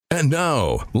And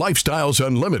now, Lifestyles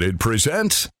Unlimited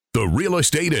presents the Real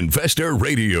Estate Investor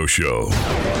Radio Show.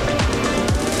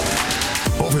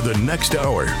 Over the next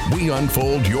hour, we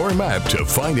unfold your map to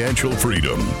financial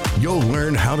freedom. You'll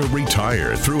learn how to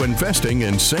retire through investing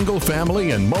in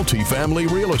single-family and multifamily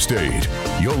real estate.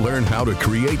 You'll learn how to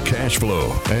create cash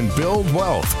flow and build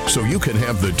wealth so you can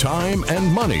have the time and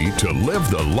money to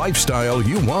live the lifestyle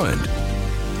you want.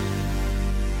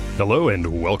 Hello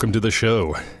and welcome to the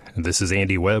show. This is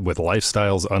Andy Webb with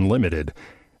Lifestyles Unlimited.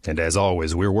 And as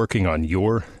always, we're working on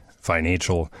your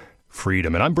financial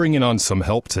freedom. And I'm bringing on some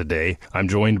help today. I'm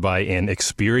joined by an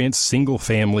experienced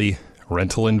single-family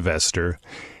rental investor,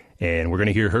 and we're going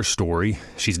to hear her story.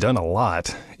 She's done a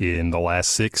lot in the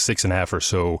last six and a half or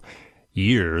so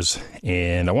years,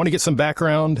 and I want to get some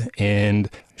background, and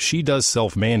she does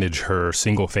self-manage her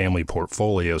single-family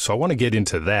portfolio, so I want to get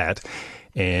into that.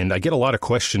 And I get a lot of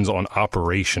questions on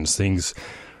operations, things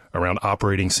around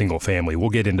operating single family. We'll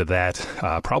get into that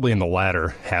probably in the latter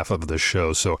half of the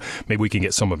show. So maybe we can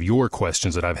get some of your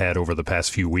questions that I've had over the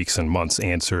past few weeks and months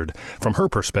answered from her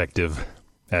perspective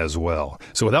as well.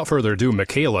 So without further ado,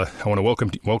 Michaela, I want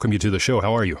to welcome you to the show.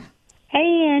 How are you?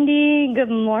 Hey, Andy. Good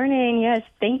morning. Yes,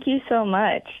 thank you so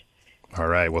much. All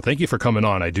right. Well, thank you for coming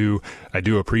on. I do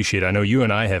appreciate it. I know you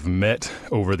and I have met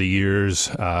over the years.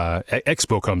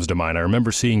 Expo comes to mind. I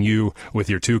remember seeing you with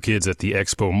your two kids at the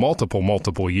Expo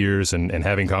multiple years and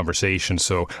having conversations.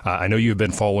 So I know you've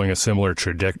been following a similar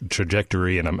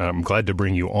trajectory, and I'm glad to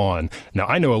bring you on. Now,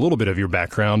 I know a little bit of your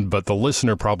background, but the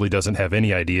listener probably doesn't have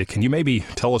any idea. Can you maybe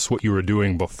tell us what you were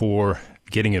doing before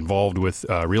getting involved with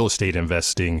real estate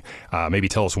investing? Maybe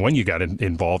tell us when you got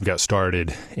involved, got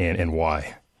started, and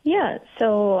why. Yeah,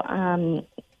 so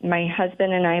my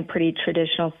husband and I, a pretty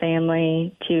traditional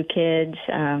family, two kids,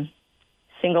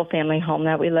 single family home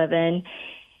that we live in.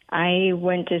 I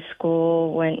went to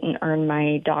school, went and earned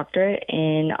my doctorate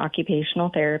in occupational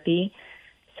therapy.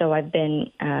 So I've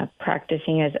been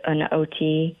practicing as an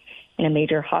OT in a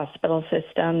major hospital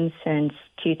system since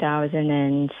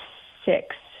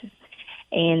 2006.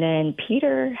 And then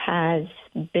Peter has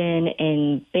been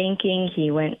in banking. He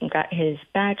went and got his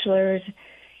bachelor's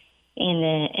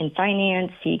in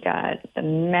finance. He got the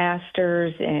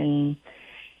master's in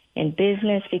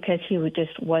business because he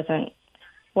just wasn't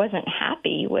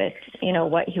happy with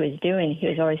what he was doing. He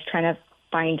was always trying to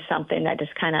find something that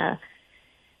just kind of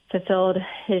fulfilled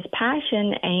his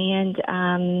passion.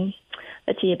 And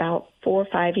let's see, about 4 or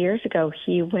 5 years ago,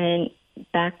 he went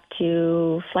back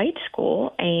to flight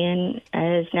school and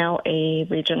is now a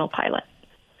regional pilot.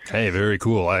 Hey, very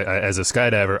cool. I as a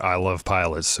skydiver, I love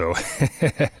pilots. So,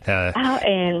 and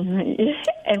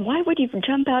why would you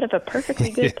jump out of a perfectly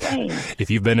good plane?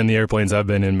 If you've been in the airplanes I've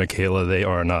been in, Michaela,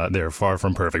 they're far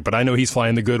from perfect. But I know he's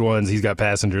flying the good ones. He's got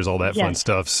passengers, all that fun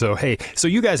stuff. So, hey, so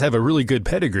you guys have a really good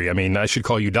pedigree. I mean, I should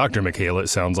call you Dr. Michaela, it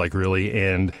sounds like, really.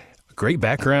 And great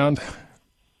background,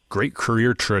 great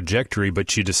career trajectory,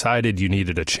 but you decided you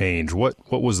needed a change. What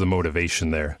was the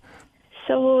motivation there?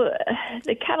 So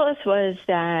the catalyst was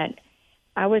that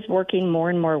I was working more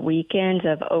and more weekends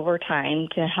of overtime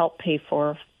to help pay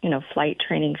for, flight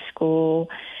training school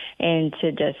and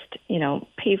to just,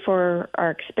 pay for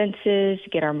our expenses, to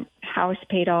get our house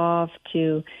paid off,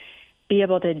 to be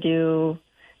able to do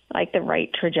like the right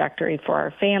trajectory for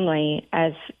our family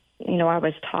as, I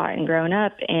was taught and grown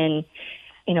up. And,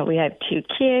 we had two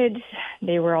kids.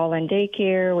 They were all in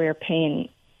daycare. We were paying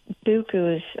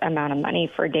buku's amount of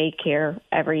money for daycare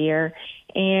every year.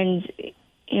 And,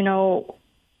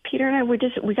 Peter and I we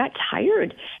got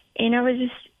tired. And I was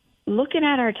just looking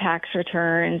at our tax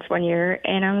returns one year,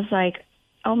 and I was like,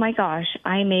 oh my gosh,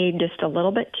 I made just a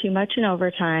little bit too much in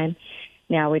overtime.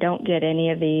 Now we don't get any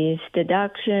of these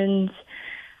deductions.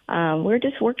 We're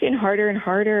just working harder and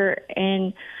harder.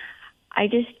 And I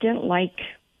just didn't like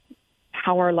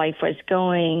how our life was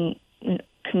going,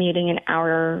 commuting an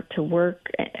hour to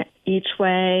work each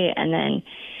way and then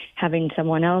having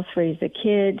someone else raise the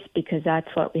kids because that's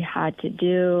what we had to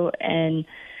do. And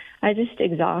I just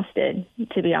exhausted,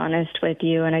 to be honest with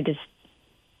you. And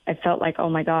I felt like, oh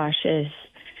my gosh, if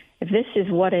this is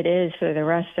what it is for the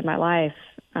rest of my life,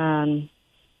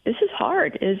 this is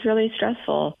hard. It's really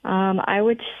stressful. I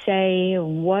would say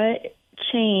what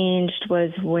changed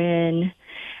was when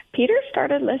Peter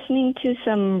started listening to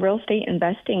some real estate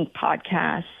investing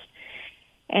podcasts.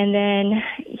 And then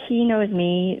he knows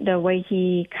me, the way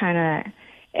he kind of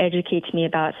educates me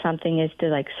about something is to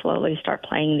like slowly start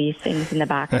playing these things in the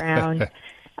background.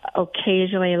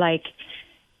 Occasionally like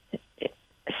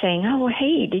saying, oh,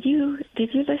 hey, did you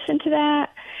listen to that?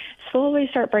 Slowly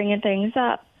start bringing things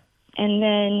up. And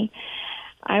then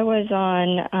I was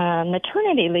on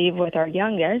maternity leave with our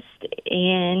youngest,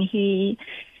 and he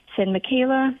said,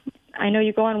 Michaela, I know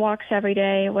you go on walks every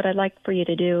day. What I'd like for you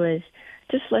to do is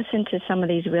just listen to some of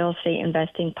these real estate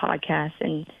investing podcasts.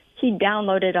 And he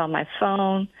downloaded on my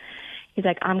phone. He's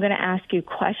like, I'm going to ask you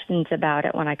questions about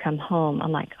it when I come home.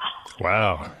 I'm like, oh,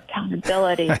 wow.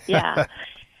 Accountability. Yeah.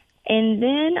 And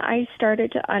then I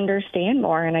started to understand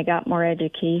more, and I got more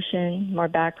education, more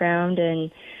background.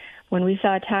 And when we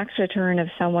saw a tax return of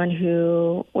someone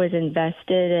who was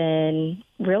invested in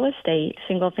real estate,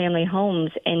 single-family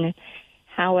homes, and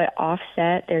how it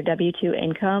offset their W-2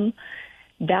 income,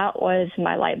 that was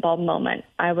my light bulb moment.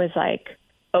 I was like,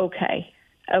 okay,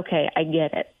 I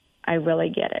get it. I really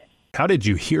get it. How did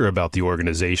you hear about the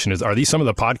organization? Are these some of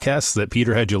the podcasts that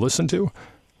Peter had you listen to?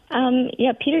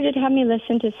 Yeah, Peter did have me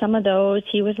listen to some of those.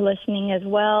 He was listening as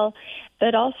well.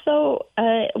 But also,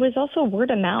 it was also word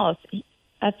of mouth.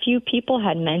 A few people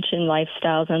had mentioned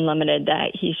Lifestyles Unlimited,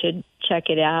 that he should check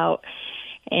it out.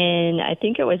 And I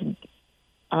think it was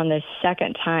on the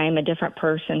second time a different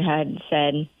person had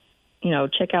said,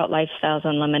 check out Lifestyles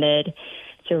Unlimited.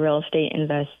 It's a real estate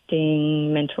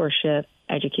investing mentorship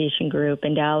education group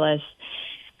in Dallas.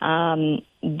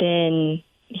 Then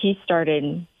he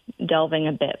started delving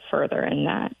a bit further in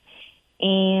that.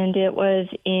 And it was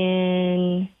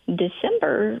in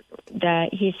December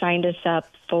that he signed us up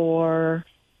for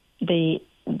the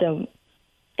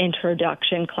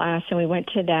introduction class, and we went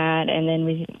to that, and then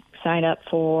we signed up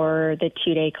for the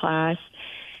 2-day class.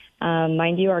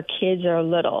 Mind you, our kids are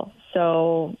little,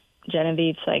 so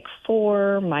Genevieve's like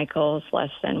 4, Michael's less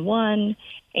than 1,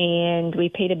 and we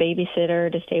paid a babysitter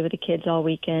to stay with the kids all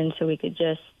weekend so we could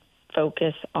just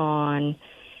focus on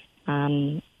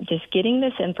just getting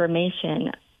this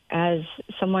information. As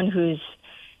someone who's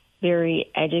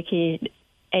very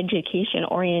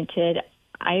education-oriented,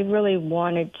 I really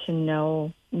wanted to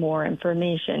know more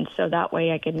information so that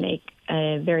way I could make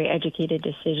a very educated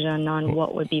decision on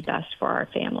what would be best for our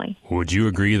family. Would you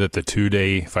agree that the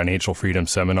 2-day Financial Freedom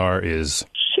Seminar is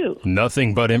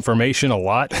nothing but information, a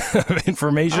lot of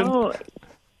information? Oh,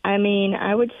 I mean,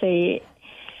 I would say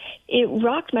it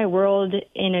rocked my world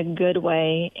in a good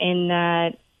way, in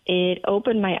that it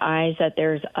opened my eyes that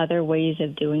there's other ways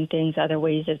of doing things, other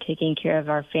ways of taking care of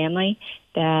our family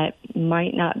that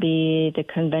might not be the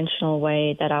conventional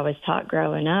way that I was taught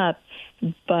growing up,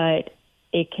 but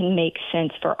it can make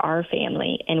sense for our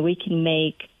family, and we can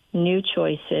make new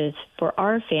choices for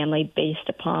our family based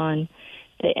upon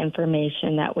the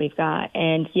information that we've got.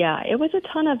 And yeah, it was a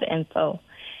ton of info,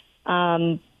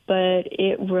 but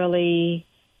it really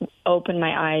opened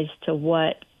my eyes to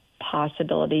what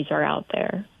possibilities are out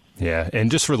there. Yeah, and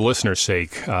just for the listener's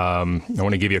sake, I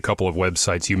want to give you a couple of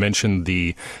websites. You mentioned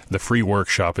the free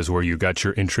workshop is where you got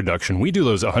your introduction. We do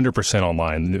those 100%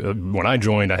 online. When I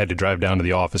joined, I had to drive down to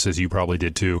the offices. You probably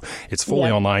did too. It's fully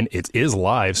online. It is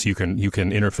live, so you can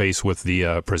interface with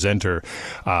the presenter.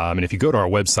 And if you go to our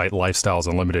website,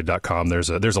 lifestylesunlimited.com, there's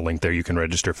a link there. You can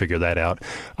register, figure that out.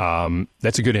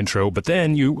 That's a good intro. But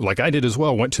then you, like I did as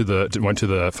well, went to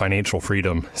the Financial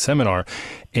Freedom Seminar.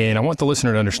 And I want the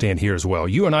listener to understand here as well.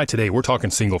 You and I today, we're talking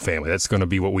single family. That's going to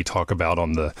be what we talk about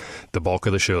on the bulk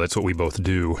of the show. That's what we both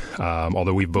do.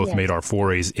 Although we've both made our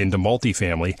forays into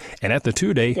multifamily. And at the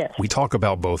 2-day, we talk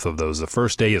about both of those. The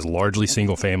first day is largely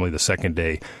single family. The second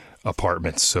day,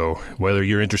 apartments. So whether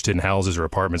you're interested in houses or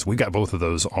apartments, we got both of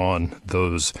those on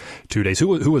those 2 days. Who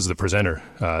was the presenter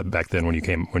back then when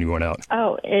you went out?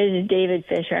 Oh, it is David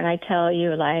Fisher. And I tell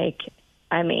you,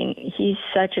 he's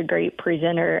such a great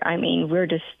presenter. We're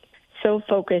just so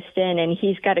focused in, and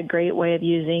he's got a great way of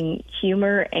using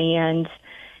humor and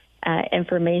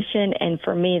information. And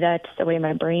for me, that's the way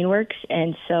my brain works.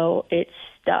 And so it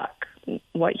stuck,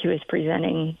 what he was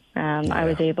presenting. I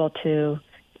was able to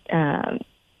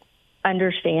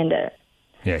understand it.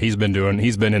 Yeah, he's been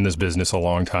in this business a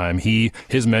long time.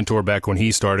 His mentor back when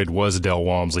he started was Del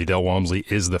Walmsley. Del Walmsley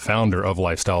is the founder of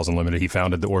Lifestyles Unlimited. He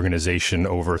founded the organization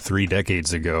over 3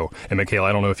 decades ago. And Michaela,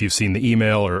 I don't know if you've seen the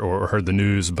email or heard the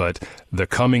news, but the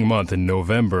coming month in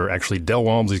November, actually, Del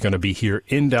Walmsley is going to be here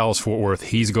in Dallas-Fort Worth.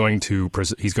 He's going to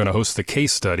host the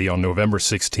case study on November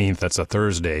 16th. That's a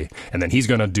Thursday. And then he's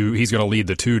going to lead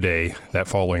the 2-day that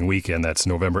following weekend. That's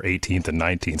November 18th and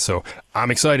 19th. So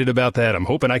I'm excited about that. I'm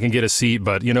hoping I can get a seat,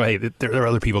 but hey, there are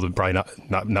other people that probably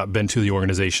not been to the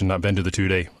organization, not been to the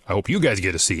 2-day. I hope you guys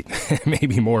get a seat,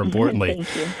 maybe more importantly.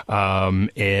 Thank you.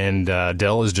 And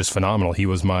Del is just phenomenal. He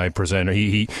was my presenter.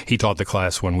 He taught the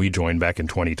class when we joined back in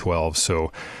 2012.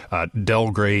 So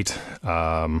Del, great.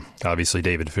 Obviously,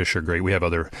 David Fisher, great. We have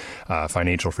other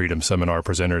Financial Freedom Seminar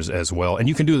presenters as well. And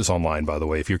you can do this online, by the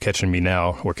way. If you're catching me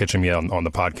now or catching me on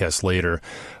the podcast later,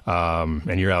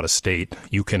 and you're out of state,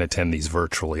 you can attend these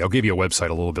virtually. I'll give you a website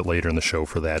a little bit later in the show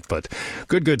for that, but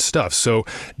good stuff. So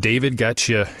David got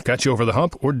you over the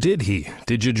hump, or did he?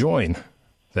 Did you join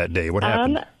that day? What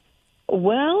happened?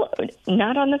 Well,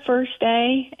 not on the first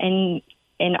day, and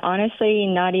honestly,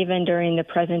 not even during the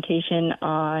presentation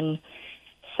on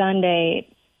Sunday,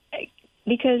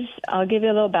 because I'll give you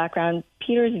a little background.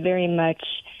 Peter's very much,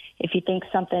 if you think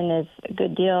something is a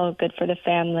good deal, good for the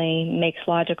family, makes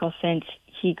logical sense,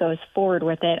 he goes forward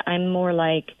with it. I'm more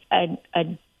like a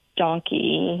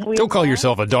donkey. Don't call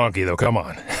yourself a donkey, though. Come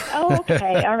on. Oh,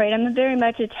 okay. All right. I'm very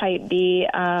much a type B.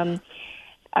 I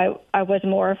was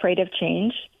more afraid of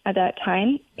change at that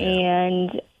time. Yeah.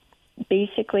 And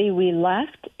basically we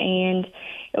left, and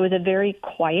it was a very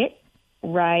quiet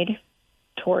ride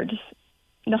towards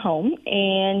the home.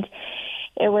 And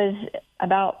it was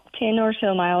about 10 or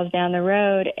so miles down the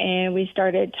road, and we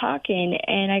started talking,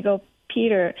 and I go,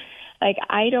 Peter, like,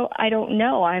 I don't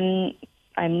know. I'm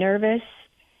nervous,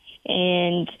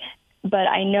 but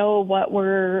I know what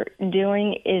we're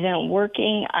doing isn't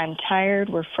working. I'm tired.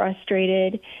 We're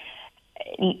frustrated.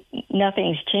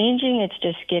 Nothing's changing. It's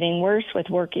just getting worse with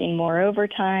working more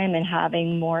overtime and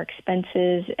having more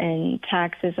expenses and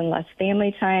taxes and less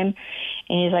family time.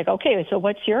 And he's like, okay, so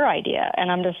what's your idea?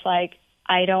 And I'm just like,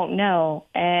 I don't know.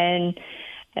 And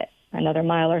another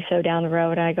mile or so down the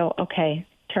road, I go, okay,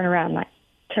 turn around.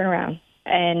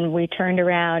 And we turned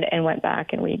around and went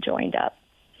back, and we joined up.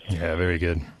 Yeah, very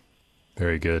good.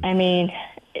 Very good. I mean,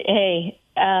 hey,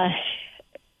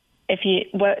 if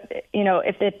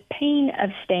the pain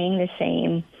of staying the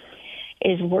same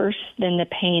is worse than the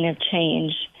pain of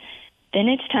change, then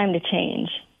it's time to change.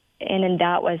 And then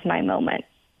that was my moment.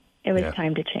 It was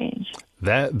time to change.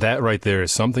 That right there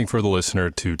is something for the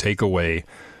listener to take away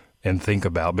and think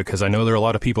about, because I know there are a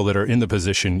lot of people that are in the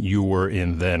position you were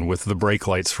in then, with the brake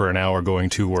lights for an hour going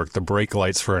to work, the brake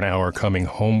lights for an hour coming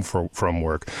home from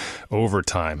work,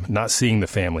 overtime, not seeing the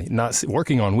family, not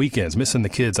working on weekends, missing the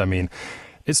kids. I mean,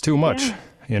 it's too much.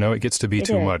 Yeah. It gets to be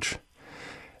too much.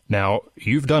 Now,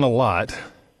 you've done a lot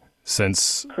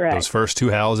since those first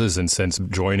two houses and since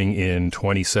joining in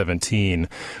 2017.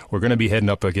 We're going to be heading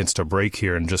up against a break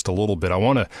here in just a little bit. I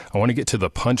want to get to the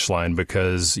punchline,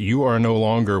 because you are no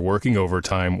longer working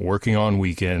overtime, working on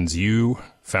weekends. You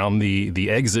found the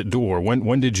exit door.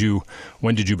 When did you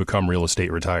become real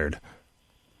estate retired?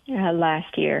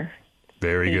 Last year.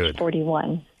 Very good.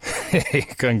 41. Hey,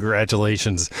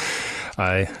 congratulations.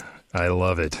 I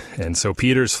love it. And so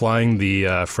Peter's flying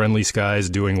the friendly skies,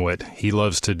 doing what he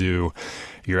loves to do.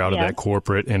 You're out of that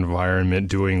corporate environment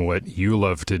doing what you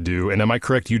love to do. And am I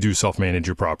correct? You do self-manage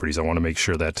your properties. I want to make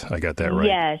sure that I got that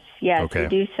right. Yes. Okay. We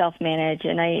do self-manage,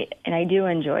 and I do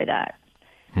enjoy that.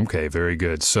 Okay, very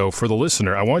good. So for the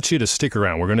listener, I want you to stick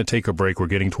around. We're going to take a break. We're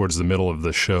getting towards the middle of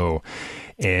the show.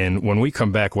 And when we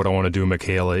come back, what I want to do,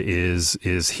 Michaela, is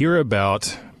hear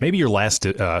about maybe your last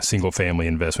single-family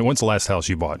investment. When's the last house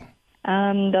you bought?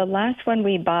 The last one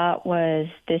we bought was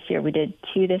this year. We did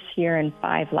 2 this year and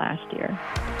 5 last year.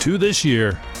 2 this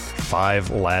year, 5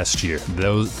 last year.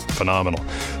 Those phenomenal.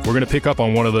 We're going to pick up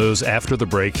on one of those after the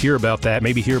break, hear about that,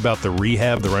 maybe hear about the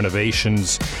rehab, the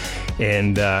renovations,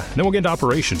 and then we'll get into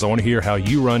operations. I want to hear how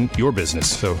you run your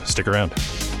business, so stick around.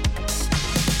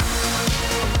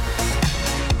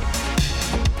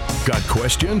 Got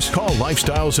questions? Call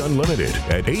Lifestyles Unlimited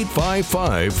at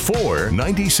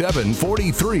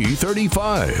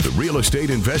 855-497-4335. The Real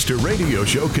Estate Investor Radio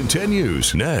Show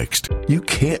continues next. You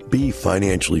can't be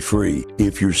financially free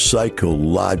if you're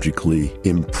psychologically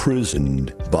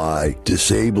imprisoned by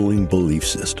disabling belief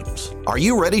systems. Are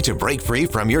you ready to break free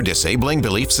from your disabling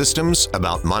belief systems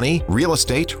about money, real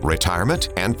estate, retirement,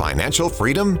 and financial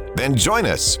freedom? Then join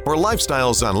us for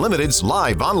Lifestyles Unlimited's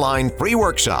live online free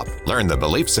workshop. Learn the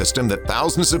belief system that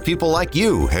thousands of people like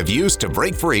you have used to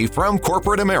break free from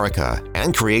corporate America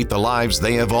and create the lives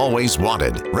they have always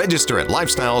wanted. Register at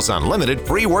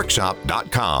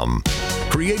lifestylesunlimitedfreeworkshop.com.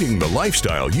 Creating the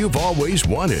lifestyle you've always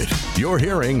wanted. You're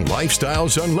hearing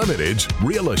Lifestyles Unlimited's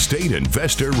Real Estate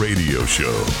Investor Radio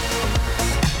Show.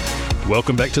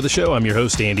 Welcome back to the show. I'm your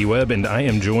host, Andy Webb, and I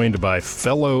am joined by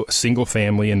fellow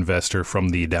single-family investor from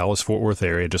the Dallas-Fort Worth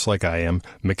area, just like I am,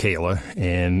 Michaela.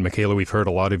 And Michaela, we've heard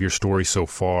a lot of your story so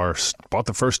far. Bought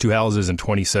the first 2 houses in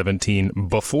 2017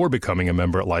 before becoming a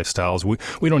member at Lifestyles.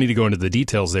 We don't need to go into the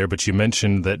details there, but you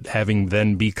mentioned that having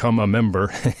then become a member,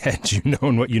 had you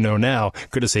known what you know now,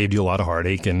 could have saved you a lot of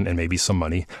heartache and maybe some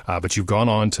money. But you've gone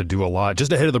on to do a lot.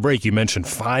 Just ahead of the break, you mentioned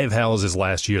 5 houses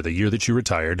last year, the year that you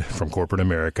retired from corporate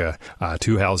America.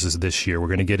 2 houses this year. We're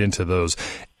going to get into those.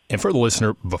 And for the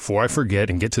listener, before I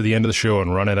forget and get to the end of the show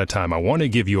and run out of time, I want to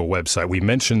give you a website. We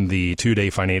mentioned the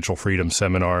 2-day Financial Freedom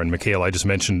Seminar, and Michaela, I just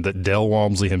mentioned that Del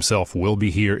Walmsley himself will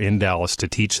be here in Dallas to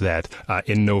teach that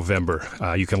in November.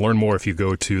 You can learn more if you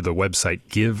go to the website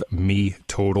Give Me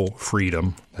Total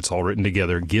Freedom. That's all written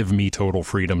together,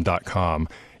 givemetotalfreedom.com.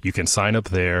 You can sign up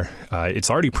there.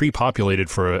 It's already pre-populated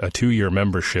for a 2-year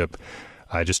membership.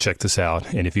 I just checked this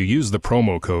out, and if you use the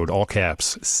promo code, all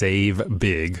caps,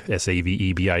 SAVEBIG,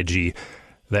 SAVEBIG,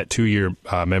 that 2-year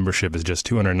membership is just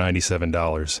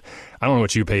 $297. I don't know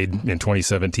what you paid in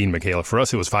 2017, Michaela. For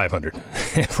us, it was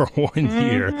 $500 for 1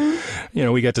 year. You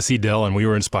know, we got to see Del, and we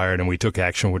were inspired, and we took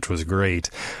action, which was great.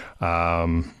 But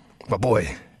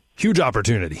boy, huge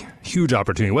opportunity.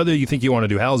 Whether you think you want to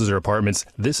do houses or apartments,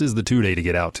 this is the 2-day to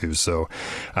get out to. So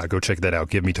go check that out,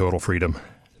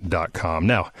 givemetotalfreedom.com.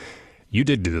 Now, you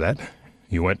did do that.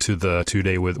 You went to the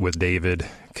 2-day with David,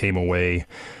 came away,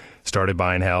 started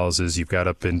buying houses. You've got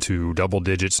up into double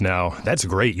digits now. That's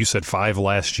great. You said 5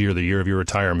 last year, the year of your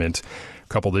retirement, a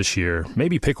couple this year.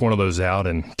 Maybe pick one of those out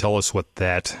and tell us what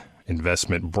that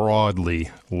investment broadly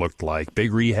looked like.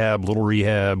 Big rehab, little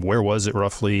rehab, where was it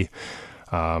roughly?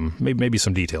 Maybe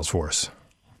some details for us.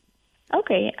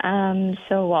 Okay,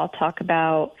 so I'll talk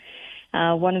about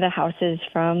one of the houses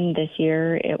from this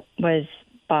year. It was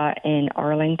bought in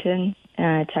Arlington,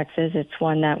 Texas. It's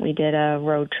one that we did a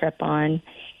road trip on.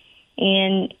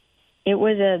 And it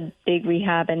was a big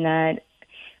rehab in that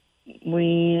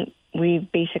we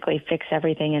basically fixed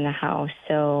everything in the house.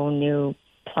 So new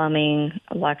plumbing,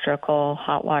 electrical,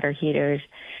 hot water heaters.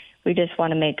 We just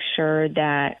want to make sure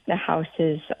that the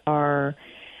houses are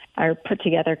put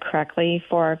together correctly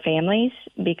for our families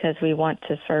because we want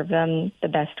to serve them the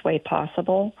best way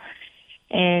possible.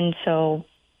 And so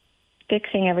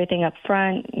fixing everything up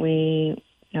front, we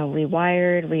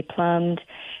rewired, replumbed,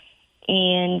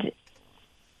 and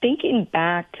thinking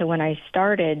back to when I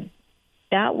started,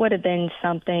 that would have been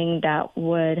something that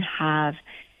would have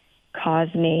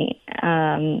caused me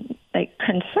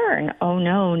concern. Oh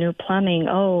no, new plumbing.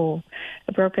 Oh,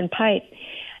 a broken pipe.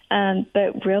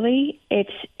 But really,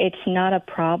 it's not a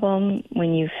problem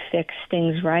when you fix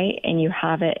things right and you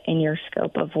have it in your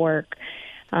scope of work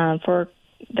for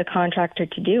the contractor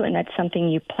to do, and that's something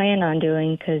you plan on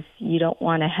doing because you don't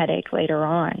want a headache later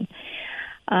on.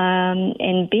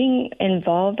 And being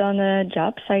involved on the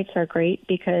job sites are great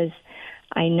because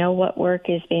I know what work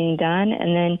is being done,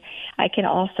 and then I can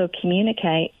also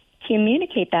communicate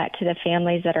that to the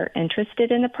families that are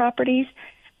interested in the properties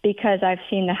because I've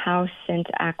seen the house since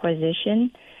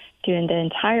acquisition doing the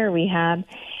entire rehab,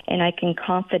 and I can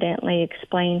confidently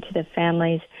explain to the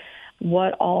families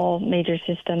what all major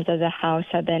systems of the house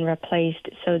have been replaced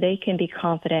so they can be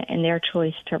confident in their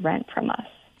choice to rent from us.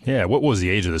 Yeah, what was the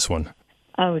age of this one?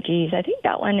 Oh, geez. I think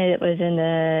that one, it was in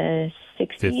the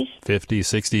 60s. 50s,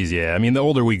 60s, yeah. I mean, the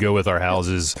older we go with our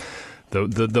houses,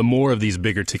 the more of these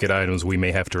bigger ticket items we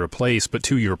may have to replace. But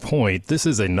to your point, this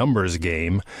is a numbers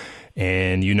game.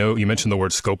 And you mentioned the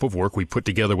word scope of work. We put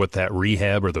together what that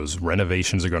rehab or those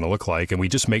renovations are going to look like, and we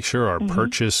just make sure our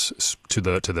purchase to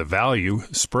the value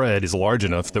spread is large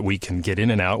enough that we can get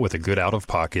in and out with a good out of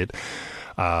pocket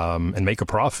and make a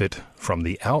profit from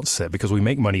the outset because we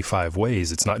make money 5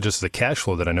 ways. It's not just the cash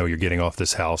flow that I know you're getting off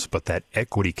this house, but that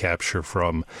equity capture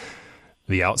from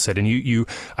the outset. And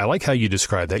I like how you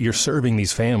describe that. You're serving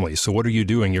these families. So what are you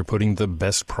doing? You're putting the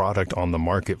best product on the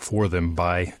market for them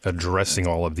by addressing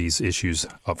all of these issues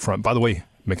up front. By the way,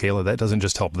 Michaela, that doesn't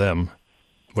just help them.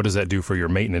 What does that do for your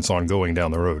maintenance ongoing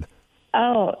down the road?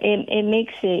 Oh, it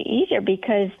makes it easier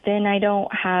because then I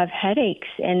don't have headaches.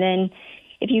 And then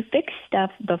if you fix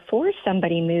stuff before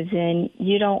somebody moves in,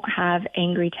 you don't have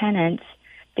angry tenants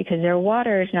because their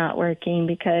water is not working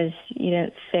because you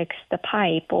didn't fix the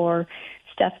pipe or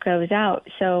stuff goes out.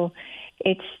 So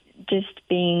it's just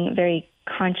being very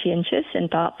conscientious and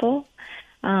thoughtful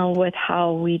with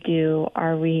how we do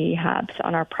our rehabs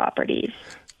on our properties.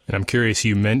 And I'm curious,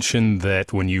 you mentioned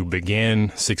that when you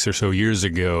began 6 or so years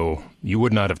ago, you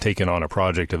would not have taken on a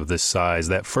project of this size.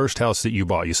 That first house that you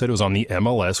bought, you said it was on the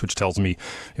MLS, which tells me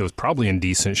it was probably in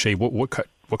decent shape. What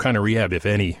kind of rehab, if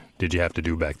any, did you have to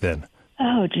do back then?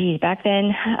 Oh, geez. Back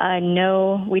then,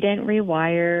 no, we didn't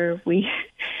rewire.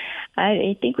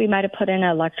 I think we might have put in an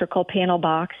electrical panel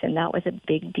box, and that was a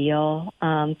big deal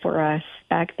for us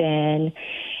back then.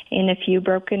 And a few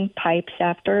broken pipes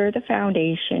after the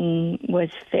foundation was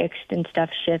fixed and stuff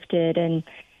shifted, and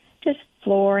just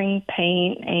flooring,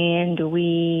 paint, and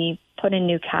we put in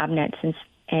new cabinets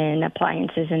and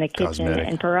appliances in the kitchen. Cosmetic.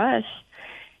 And for us,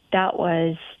 that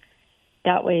was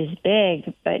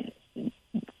big, but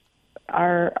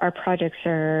our projects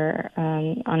are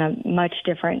on a much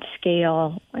different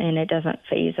scale, and it doesn't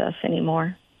faze us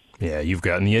anymore. Yeah, you've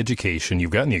gotten the education,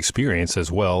 you've gotten the experience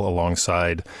as well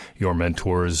alongside your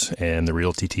mentors and the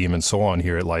realty team and so on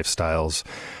here at Lifestyles.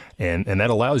 And that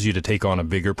allows you to take on a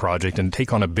bigger project and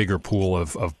take on a bigger pool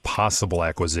of possible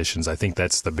acquisitions. I think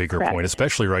that's the bigger Correct. point,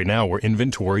 especially right now where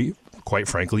inventory, quite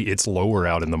frankly, it's lower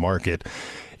out in the market.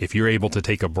 If you're able to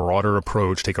take a broader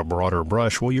approach, take a broader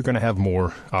brush, well, you're going to have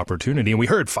more opportunity. And we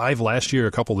heard 5 last year,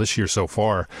 a couple this year so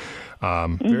far.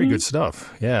 Very good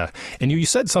stuff. Yeah. And you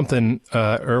said something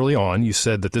early on. You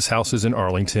said that this house is in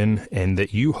Arlington and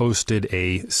that you hosted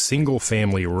a single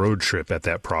family road trip at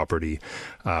that property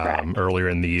earlier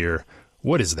in the year.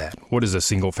 What is that? What is a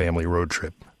single family road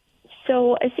trip?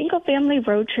 So a single family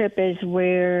road trip is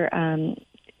where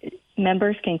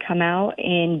members can come out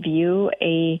and view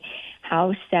a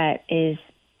house that is,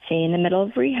 say, in the middle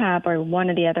of rehab or one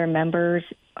of the other members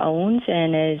owns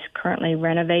and is currently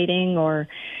renovating or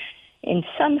in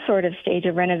some sort of stage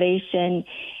of renovation.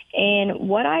 And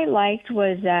what I liked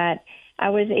was that I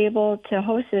was able to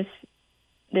host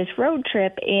this road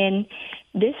trip, and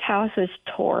this house was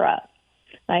tore up.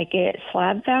 Like, it's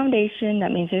slab foundation,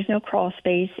 that means there's no crawl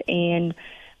space, and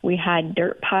we had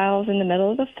dirt piles in the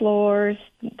middle of the floors.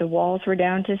 The walls were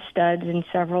down to studs in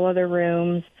several other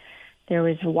rooms. There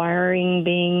was wiring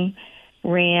being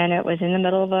ran. It was in the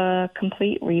middle of a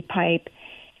complete repipe,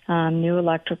 new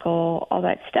electrical, all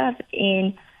that stuff.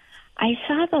 And I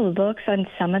saw the looks on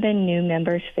some of the new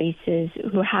members' faces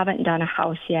who haven't done a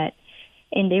house yet,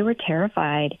 and they were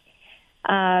terrified.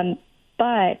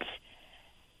 But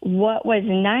what was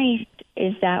nice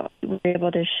is that we were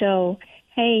able to show,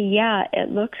 hey, yeah,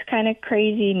 it looks kind of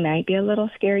crazy, might be a little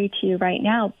scary to you right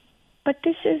now, but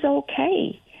this is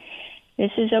okay.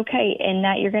 This is okay, and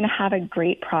that you're going to have a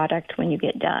great product when you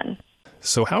get done.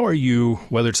 So how are you,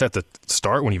 whether it's at the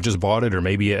start when you've just bought it or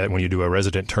maybe when you do a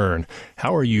resident turn,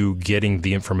 how are you getting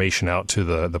the information out to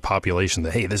the population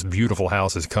that, hey, this beautiful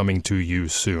house is coming to you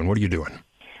soon? What are you doing?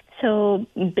 So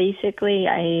basically,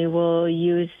 I will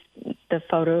use the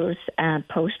photos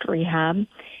post-rehab.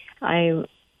 I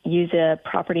use a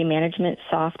property management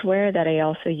software that I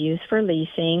also use for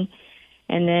leasing,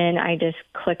 and then I just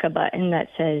click a button that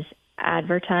says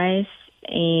advertise,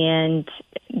 and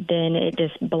then it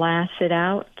just blasts it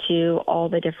out to all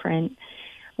the different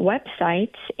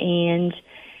websites, and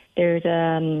there's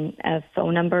a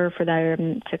phone number for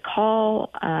them to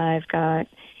call. I've got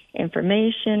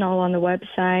information all on the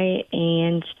website,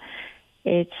 and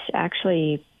it's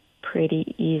actually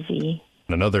pretty easy.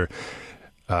 Another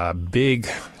big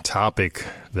topic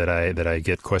that I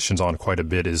get questions on quite a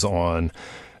bit is on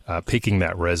picking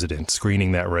that resident,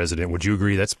 screening that resident. Would you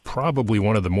agree that's probably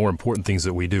one of the more important things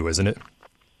that we do, isn't it?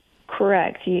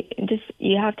 Correct.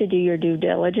 You have to do your due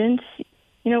diligence.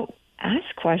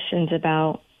 Ask questions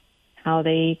about how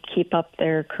they keep up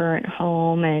their current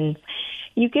home, and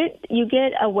you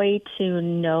get a way to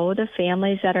know the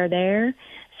families that are there,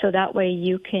 so that way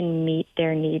you can meet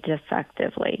their needs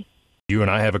effectively. You and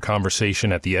I have a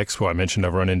conversation at the expo. I mentioned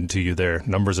I've run into you there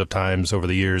numbers of times over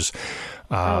the years.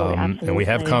 And we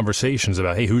have conversations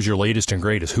about, hey, who's your latest and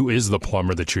greatest? Who is the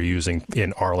plumber that you're using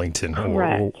in Arlington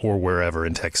or wherever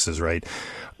in Texas, right?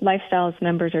 Lifestyles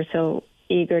members are so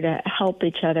eager to help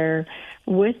each other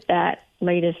with that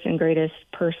latest and greatest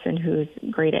person who's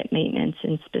great at maintenance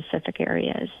in specific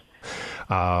areas.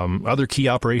 Other key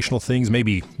operational things,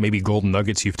 maybe golden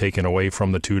nuggets you've taken away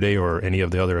from the 2-day or any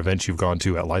of the other events you've gone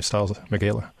to at Lifestyles,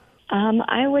 Michaela?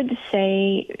 I would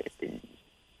say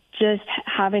just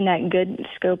having that good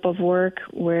scope of work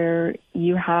where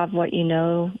you have what you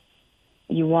know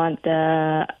you want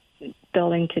the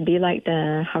building to be like,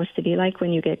 the house to be like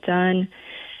when you get done.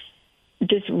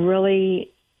 Just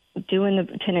really doing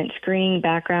the tenant screening,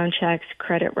 background checks,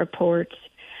 credit reports,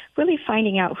 really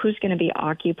finding out who's going to be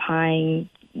occupying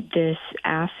this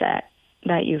asset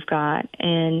that you've got.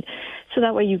 And so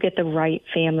that way you get the right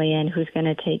family in who's going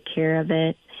to take care of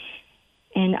it.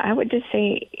 And I would just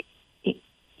say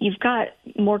you've got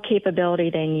more capability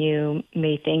than you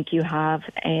may think you have.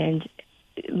 And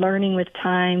learning with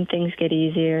time, things get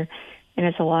easier, and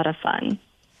it's a lot of fun.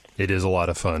 It is a lot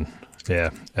of fun.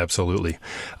 Yeah, absolutely.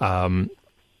 And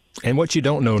what you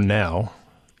don't know now,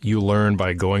 you learn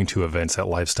by going to events at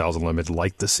Lifestyles Unlimited,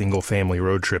 like the single family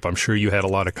road trip. I'm sure you had a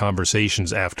lot of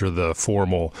conversations after the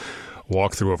formal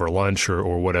walkthrough over lunch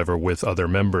or whatever with other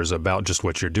members about just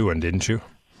what you're doing, didn't you?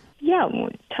 Yeah,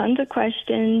 tons of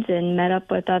questions, and met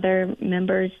up with other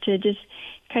members to just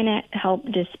kind of help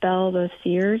dispel those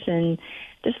fears and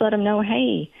just let them know,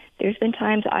 hey, there's been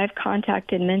times I've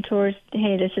contacted mentors,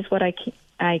 hey, this is what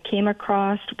I came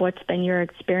across, what's been your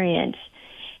experience?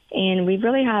 And we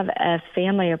really have a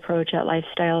family approach at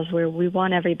Lifestyles where we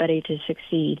want everybody to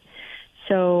succeed.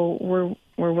 So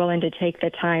we're willing to take the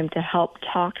time to help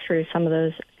talk through some of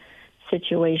those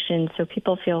situations so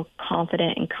people feel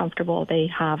confident and comfortable they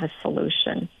have a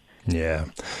solution. Yeah.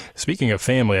 Speaking of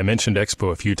family, I mentioned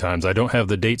Expo a few times. I don't have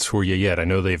the dates for you yet. I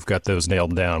know they've got those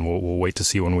nailed down. We'll wait to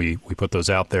see when we put those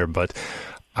out there. But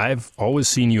I've always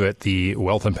seen you at the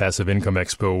Wealth and Passive Income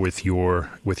Expo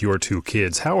with your two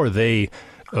kids. How are they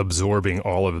absorbing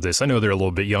all of this? I know they're a little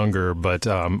bit younger, but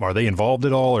are they involved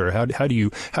at all, or how do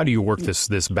you work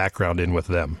this background in with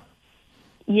them?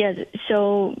 Yes.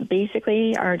 So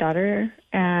basically, our daughter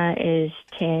is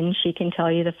 10. She can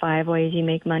tell you the 5 ways you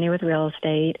make money with real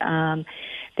estate.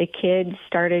 The kids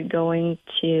started going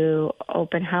to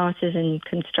open houses and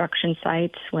construction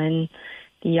sites when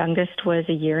the youngest was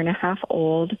 1.5 years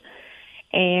old.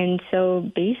 And so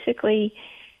basically,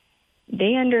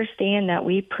 they understand that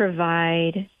we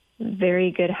provide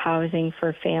very good housing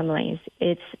for families.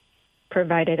 It's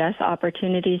provided us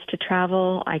opportunities to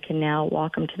travel. I can now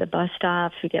walk them to the bus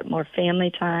stops. We get more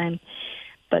family time.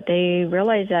 But they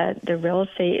realize that the real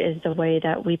estate is the way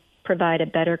that we provide a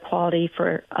better quality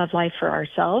of life for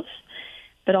ourselves,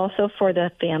 but also for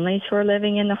the families who are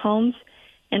living in the homes,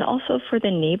 and also for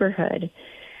the neighborhood.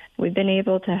 We've been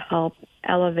able to help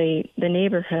elevate the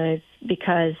neighborhood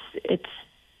because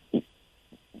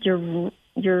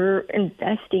you're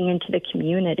investing into the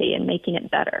community and making it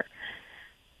better.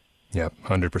 Yeah,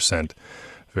 100%.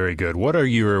 Very good. What are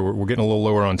we're getting a little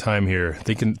lower on time here.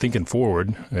 Thinking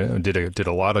forward, did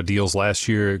a lot of deals last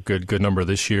year, good number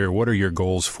this year. What are your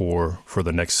goals for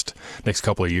the next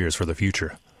couple of years for the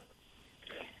future?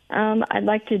 We'd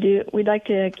like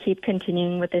to keep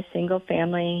continuing with the single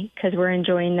family because we're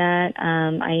enjoying that.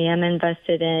 I am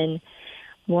invested in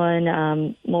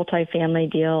one multifamily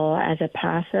deal as a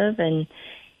passive, and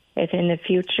if in the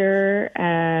future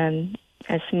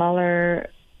a smaller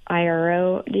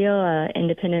IRO deal,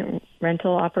 independent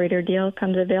rental operator deal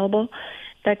comes available,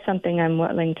 that's something I'm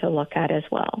willing to look at as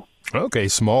well. Okay,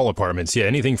 small apartments. Yeah,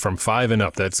 anything from 5 and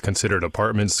up, that's considered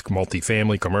apartments,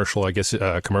 multifamily, commercial. I guess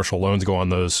commercial loans go on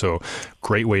those, so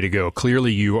great way to go.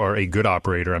 Clearly, you are a good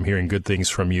operator. I'm hearing good things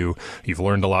from you. You've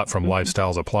learned a lot from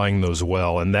Lifestyles, applying those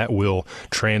well, and that will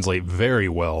translate very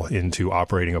well into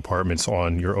operating apartments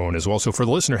on your own as well. So for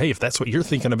the listener, hey, if that's what you're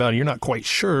thinking about and you're not quite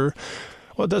sure,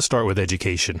 well, it does start with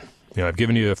education. I've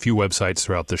given you a few websites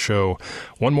throughout the show.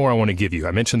 One more I want to give you.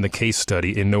 I mentioned the case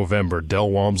study in November. Del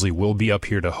Walmsley will be up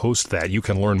here to host that. You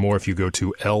can learn more if you go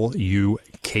to LU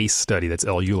Case Study. That's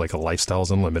LU like a Lifestyles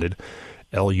Unlimited.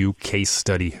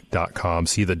 LUCasestudy.com.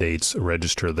 See the dates,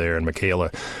 register there. And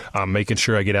Michaela, I'm making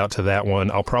sure I get out to that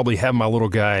one. I'll probably have my little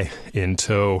guy in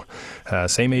tow,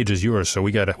 same age as yours. So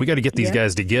we got to get these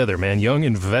guys together, man. Young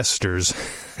investors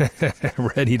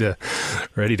ready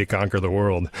to conquer the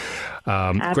world.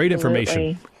 Great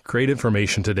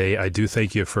information today. I do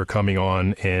thank you for coming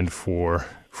on and for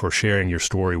sharing your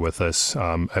story with us.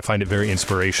 I find it very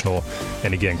inspirational.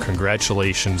 And again,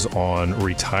 congratulations on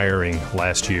retiring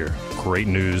last year. Great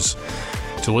news.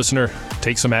 To listener,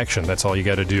 take some action. That's all you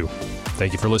got to do.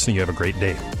 Thank you for listening. You have a great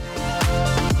day.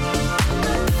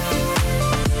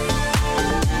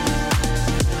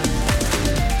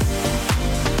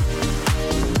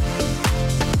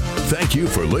 Thank you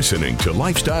for listening to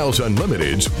Lifestyles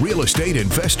Unlimited's Real Estate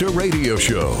Investor Radio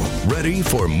Show. Ready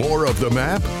for more of the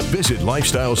map? Visit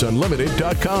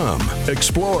lifestylesunlimited.com.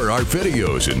 Explore our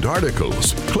videos and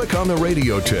articles. Click on the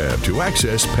radio tab to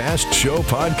access past show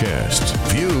podcasts,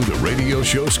 view the radio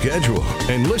show schedule,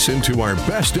 and listen to our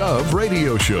best of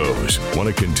radio shows. Want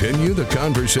to continue the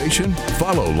conversation?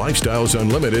 Follow Lifestyles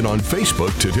Unlimited on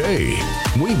Facebook today.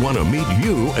 We want to meet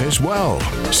you as well.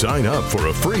 Sign up for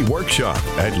a free workshop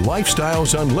at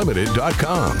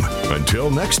lifestylesunlimited.com.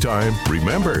 Until next time,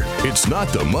 remember, it's not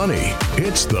the money,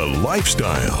 it's the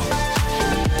lifestyle.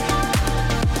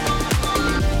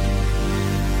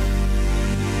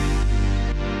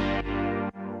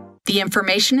 The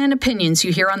information and opinions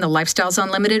you hear on the Lifestyles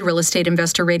Unlimited Real Estate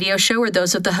Investor Radio Show are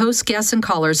those of the hosts, guests, and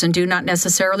callers and do not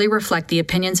necessarily reflect the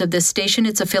opinions of this station,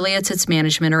 its affiliates, its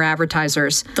management, or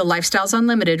advertisers. The Lifestyles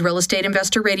Unlimited Real Estate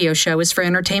Investor Radio Show is for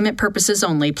entertainment purposes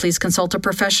only. Please consult a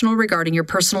professional regarding your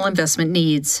personal investment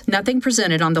needs. Nothing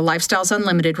presented on the Lifestyles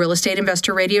Unlimited Real Estate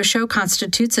Investor Radio Show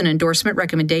constitutes an endorsement,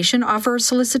 recommendation, offer, or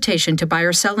solicitation to buy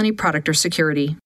or sell any product or security.